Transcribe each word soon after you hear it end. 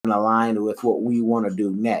doesn't align with what we want to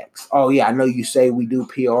do next. Oh yeah, I know you say we do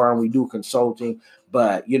PR and we do consulting,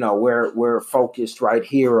 but we're focused right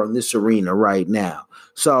here on this arena right now.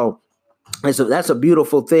 So and so that's a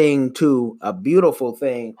beautiful thing to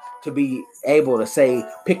be able to say,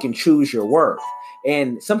 pick and choose your work.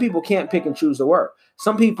 And some people can't pick and choose the work.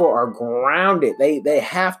 Some people are grounded. They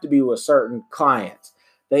have to be with certain clients.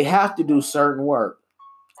 They have to do certain work.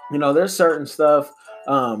 There's certain stuff.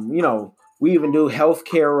 We even do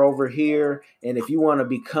healthcare over here. And if you want to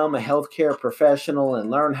become a healthcare professional and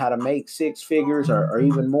learn how to make six figures or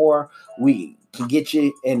even more, we can get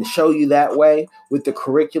you and show you that way with the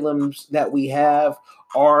curriculums that we have.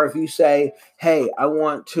 Or if you say, hey, I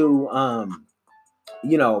want to,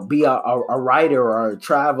 be a writer or a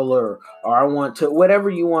traveler, or I want to, whatever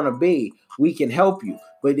you want to be, we can help you.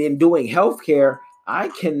 But in doing healthcare, I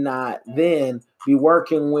cannot then be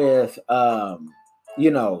working with,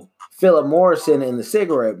 Philip Morrison and the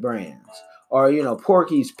cigarette brands, or,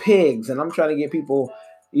 Porky's Pigs. And I'm trying to get people,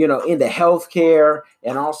 into healthcare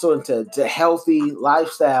and also into healthy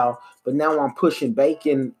lifestyle. But now I'm pushing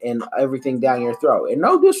bacon and everything down your throat. And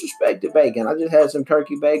no disrespect to bacon. I just had some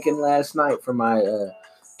turkey bacon last night for my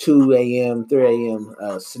 2 a.m., 3 a.m.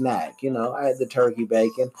 Snack. I had the turkey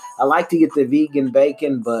bacon. I like to get the vegan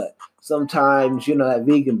bacon, but sometimes, that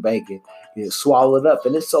vegan bacon is swallowed up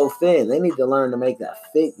and it's so thin. They need to learn to make that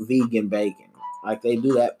thick vegan bacon. Like they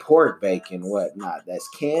do that pork bacon, whatnot. That's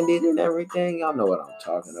candied and everything. Y'all know what I'm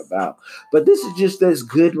talking about. But this is just this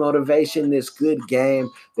good motivation, this good game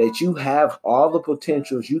that you have all the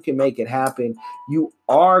potentials. You can make it happen. You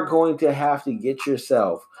are going to have to get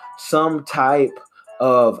yourself some type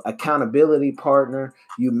of accountability partner.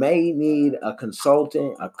 You may need a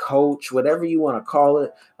consultant, a coach, whatever you want to call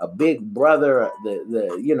it, a big brother,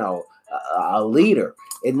 a leader.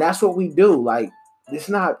 And that's what we do. Like, it's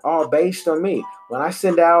not all based on me. When I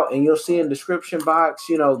send out, and you'll see in the description box,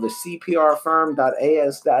 the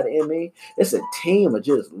cprfirm.as.me, it's a team of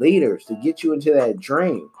just leaders to get you into that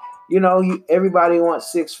dream. Everybody wants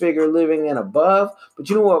six-figure living and above, but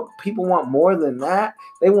you know what? People want more than that.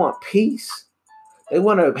 They want peace. They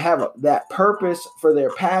want to have that purpose for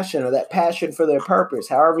their passion, or that passion for their purpose.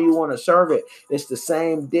 However you want to serve it, it's the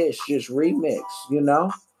same dish, just remix,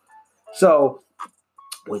 So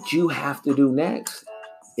what you have to do next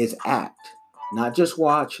is act. Not just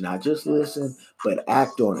watch, not just listen, but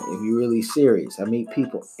act on it if you're really serious. I meet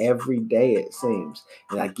people every day, it seems,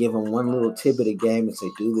 and I give them one little tidbit of game and say,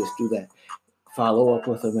 do this, do that. Follow up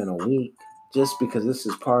with them in a week, just because this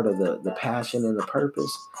is part of the passion and the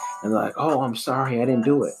purpose. And they're like, oh, I'm sorry, I didn't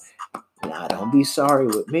do it. Nah, don't be sorry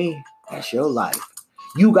with me. That's your life.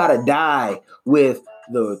 You got to die with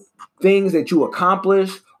the things that you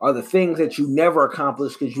accomplish, or the things that you never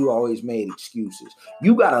accomplished because you always made excuses.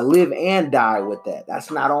 You got to live and die with that. That's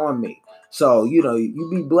not on me. So, you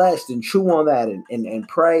be blessed and chew on that and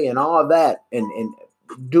pray and all that and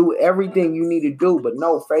do everything you need to do. But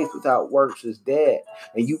no, faith without works is dead.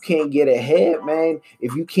 And you can't get ahead, man,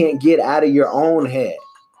 if you can't get out of your own head.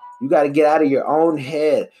 You got to get out of your own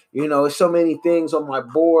head. There's so many things on my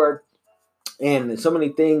board. And so many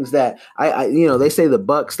things that I they say the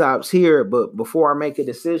buck stops here, but before I make a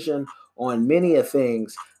decision on many of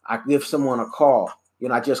things, I give someone a call.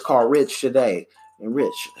 I just called Rich today, and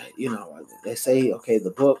Rich, they say, okay,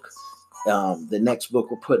 the book, the next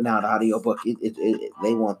book we're putting out, audio book,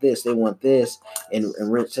 they want this,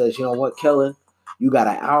 and Rich says, you know what, Kellen, you got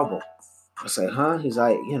an album. I say, huh? He's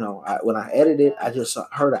like, when I edited, I just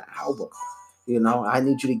heard an album. I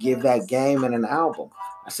need you to give that game and an album.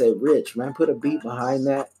 I said, Rich, man, put a beat behind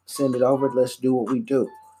that. Send it over. Let's do what we do.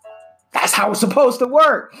 That's how it's supposed to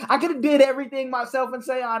work. I could have did everything myself and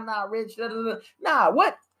say, oh, nah, Rich. Da, da, da. Nah,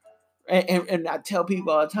 what? And I tell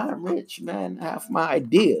people all the time, Rich, man, half my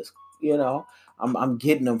ideas, I'm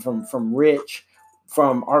getting them from Rich,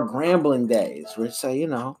 from our Grambling days. Rich say,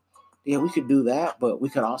 yeah, we could do that, but we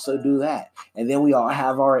could also do that. And then we all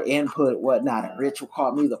have our input, whatnot. And Rich will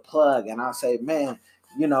call me the plug. And I'll say, man,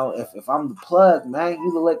 if I'm the plug, man,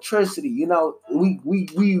 you the electricity,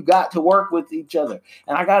 we got to work with each other.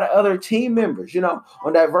 And I got other team members,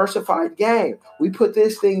 on Diversified Game. We put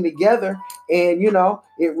this thing together, and,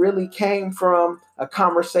 it really came from a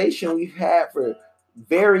conversation we've had for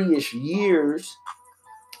various years,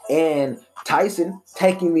 and Tyson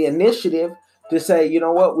taking the initiative to say, you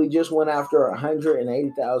know what, we just went after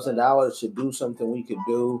 $180,000 to do something we could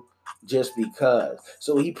do just because.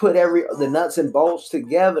 So he put the nuts and bolts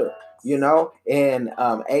together, and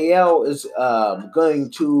AL is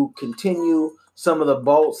going to continue some of the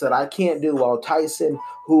bolts that I can't do, while Tyson,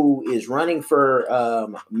 who is running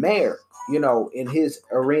for mayor, in his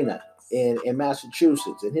arena, in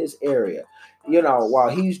Massachusetts, in his area. While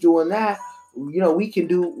he's doing that, we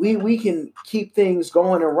can keep things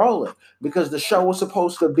going and rolling, because the show was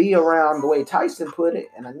supposed to be around the way Tyson put it,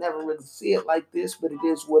 and I never really see it like this, but it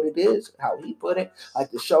is what it is, how he put it,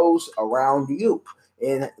 like the show's around you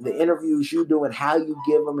and the interviews you do and how you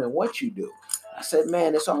give them and what you do. I said,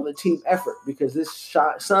 man, it's all a team effort, because this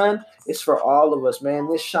sun is for all of us, man.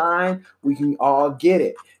 This shine, we can all get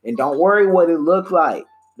it. And don't worry what it looked like.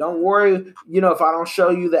 Don't worry, if I don't show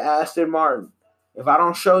you the Aston Martin, if I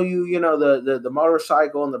don't show you, the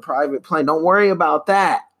motorcycle and the private plane, don't worry about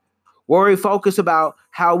that. Focus about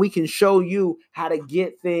how we can show you how to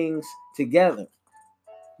get things together.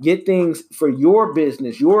 Get things for your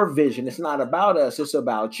business, your vision. It's not about us, it's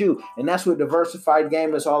about you. And that's what Diversified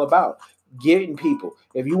Game is all about. Getting people.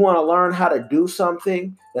 If you want to learn how to do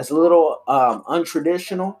something that's a little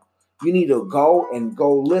untraditional, you need to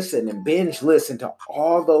go listen and binge listen to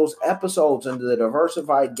all those episodes under the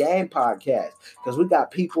Diversified Game podcast, because we got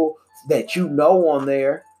people that on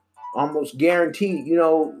there, almost guaranteed,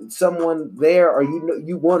 someone there, or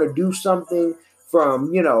you want to do something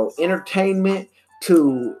from entertainment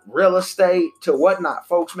to real estate to whatnot.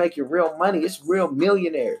 Folks making real money. It's real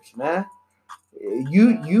millionaires, man.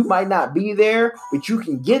 You might not be there, but you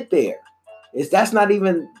can get there. That's not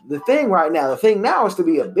even the thing right now. The thing now is to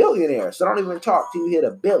be a billionaire. So don't even talk till you hit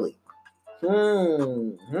a billy.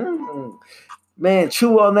 Man,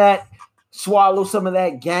 chew on that. Swallow some of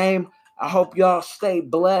that game. I hope y'all stay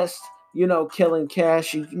blessed. Killing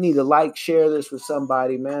Cash. You need to share this with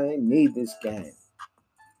somebody, man. They need this game.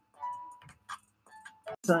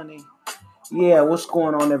 Sonny. Yeah, what's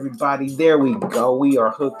going on, everybody? There we go. We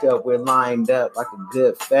are hooked up. We're lined up like a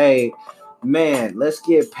good fade. Man, let's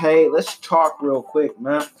get paid. Let's talk real quick,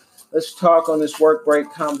 man. Let's talk on this work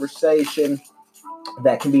break conversation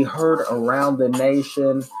that can be heard around the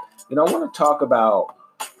nation. I want to talk about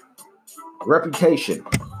reputation.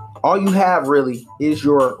 All you have really is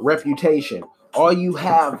your reputation. All you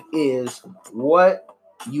have is what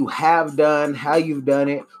you have done, how you've done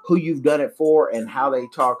it, who you've done it for, and how they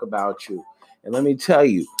talk about you. And let me tell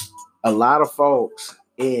you, a lot of folks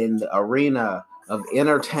in the arena of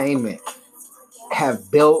entertainment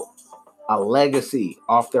have built a legacy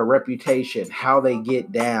off their reputation, how they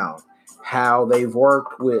get down, how they've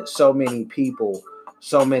worked with so many people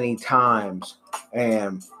so many times.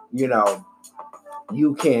 And,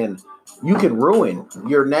 you can ruin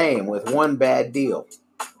your name with one bad deal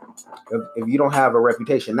if you don't have a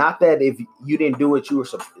reputation. Not that if you didn't do what you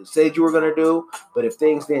said you were going to do, but if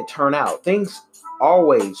things didn't turn out. Things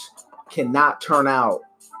always cannot turn out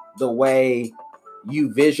the way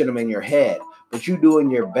you vision them in your head, but you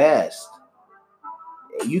doing your best,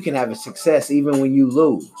 you can have a success even when you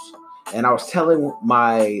lose. And I was telling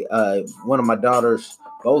my one of my daughters,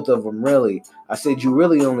 both of them really, I said, you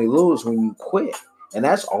really only lose when you quit. And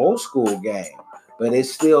that's old school game, but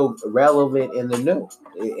it's still relevant in the new,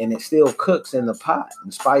 and it still cooks in the pot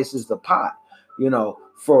and spices the pot.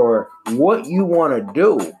 For what you want to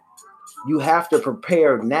do, you have to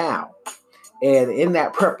prepare now. And in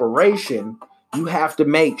that preparation, you have to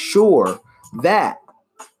make sure that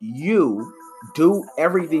you do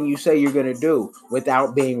everything you say you're going to do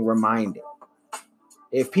without being reminded.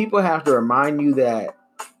 If people have to remind you that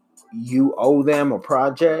you owe them a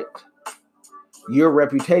project, your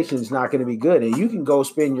reputation is not going to be good. And you can go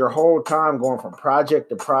spend your whole time going from project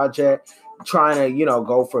to project, trying to,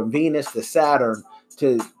 go from Venus to Saturn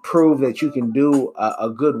to prove that you can do a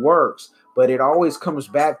good works. But it always comes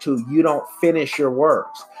back to you don't finish your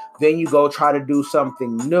works. Then you go try to do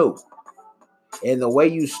something new. And the way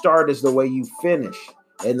you start is the way you finish.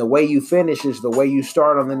 And the way you finish is the way you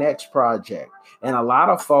start on the next project. And a lot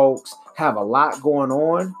of folks have a lot going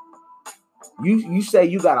on. You say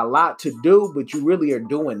you got a lot to do, but you really are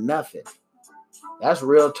doing nothing. That's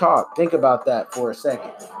real talk. Think about that for a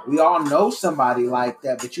second. We all know somebody like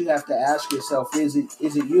that, but you have to ask yourself, is it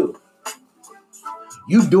you?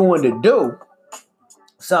 You doing to do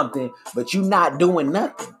something, but you not doing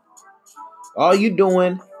nothing. All you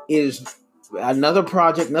doing is another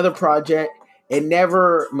project. It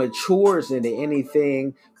never matures into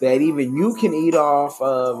anything that even you can eat off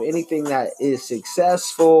of, anything that is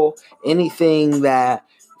successful, anything that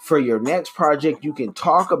for your next project, you can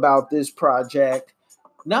talk about this project.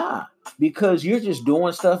 Nah, because you're just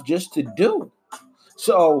doing stuff just to do.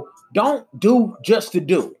 So don't do just to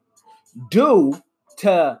do. Do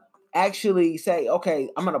to actually say, okay,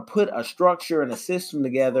 I'm going to put a structure and a system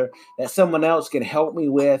together that someone else can help me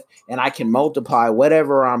with, and I can multiply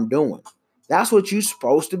whatever I'm doing. That's what you're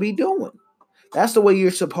supposed to be doing. That's the way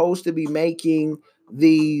you're supposed to be making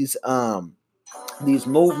these these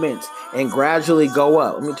movements and gradually go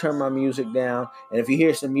up. Let me turn my music down. And if you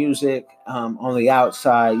hear some music on the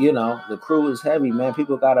outside, the crew is heavy, man.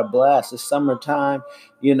 People got a blast. It's summertime,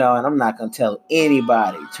 and I'm not going to tell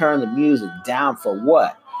anybody, turn the music down for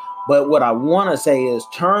what. But what I want to say is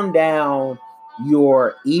turn down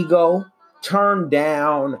your ego, turn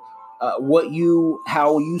down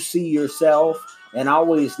how you see yourself, and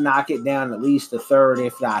always knock it down at least a third,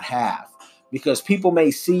 if not half. Because people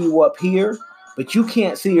may see you up here, but you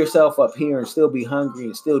can't see yourself up here and still be hungry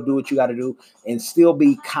and still do what you got to do and still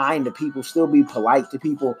be kind to people, still be polite to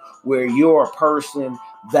people, where you're a person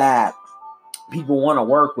that people want to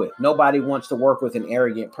work with. Nobody wants to work with an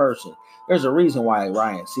arrogant person. There's a reason why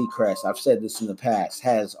Ryan Seacrest, I've said this in the past,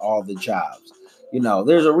 has all the jobs.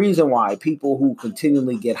 There's a reason why people who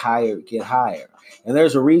continually get hired. And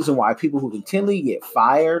there's a reason why people who continually get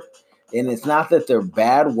fired, and it's not that they're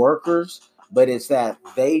bad workers, but it's that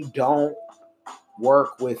they don't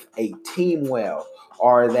work with a team well,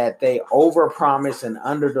 or that they overpromise and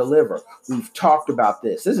underdeliver. We've talked about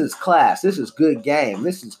this. This is class. This is good game.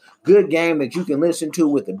 This is good game that you can listen to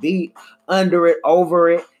with the beat, under it, over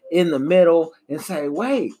it, in the middle, and say,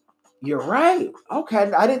 wait, you're right.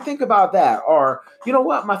 Okay, I didn't think about that. Or, you know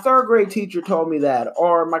what? My third grade teacher told me that.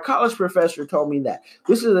 Or my college professor told me that.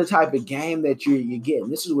 This is the type of game that you're getting.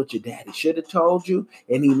 This is what your daddy should have told you,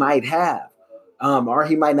 and he might have. Or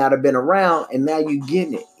he might not have been around, and now you're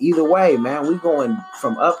getting it. Either way, man, we're going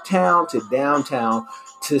from uptown to downtown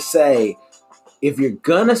to say, if you're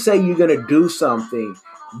going to say you're going to do something,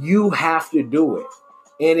 you have to do it.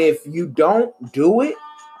 And if you don't do it,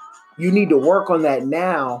 you need to work on that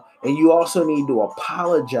now, and you also need to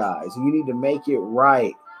apologize. You need to make it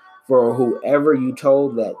right for whoever you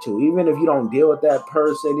told that to. Even if you don't deal with that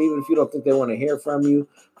person, even if you don't think they want to hear from you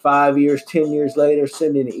 5 years, 10 years later,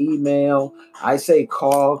 send an email. I say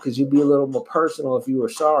call, because you'd be a little more personal if you were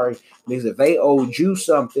sorry. Because if they owed you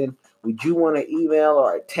something, would you want an email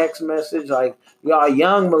or a text message? Like, y'all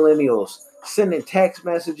young millennials, sending text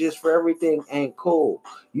messages for everything ain't cool.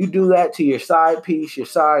 You do that to your side piece, your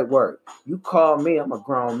side work. You call me, I'm a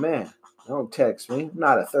grown man. Don't text me. I'm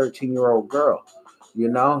not a 13-year-old girl. You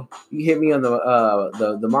hit me on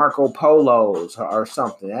the Marco Polos or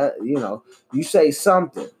something. You say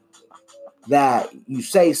something.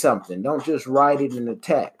 Don't just write it in a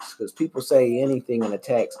text, because people say anything in a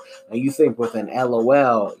text, and you think with an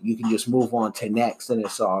LOL you can just move on to next and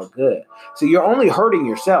it's all good. So you're only hurting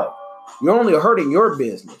yourself. You're only hurting your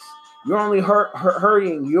business. You're only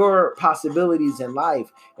hurting your possibilities in life.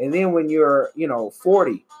 And then when you're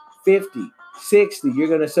 40, 50, 60, you're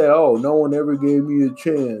going to say, oh, no one ever gave me a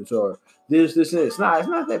chance, or this, and this. It's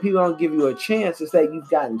not that people don't give you a chance. It's that you've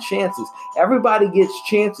gotten chances. Everybody gets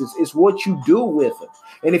chances. It's what you do with them.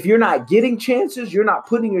 And if you're not getting chances, you're not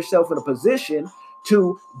putting yourself in a position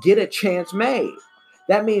to get a chance made.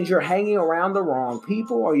 That means you're hanging around the wrong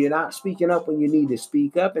people, or you're not speaking up when you need to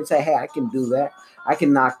speak up and say, hey, I can do that. I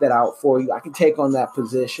can knock that out for you. I can take on that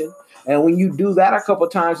position. And when you do that a couple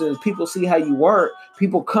of times and people see how you work,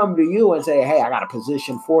 people come to you and say, hey, I got a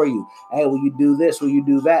position for you. Hey, will you do this? Will you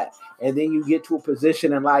do that? And then you get to a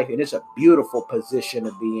position in life, and it's a beautiful position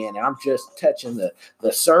to be in. And I'm just touching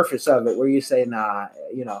the surface of it, where you say, nah,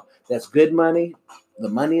 that's good money. The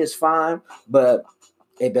money is fine, but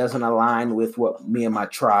it doesn't align with what me and my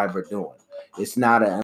tribe are doing. It's not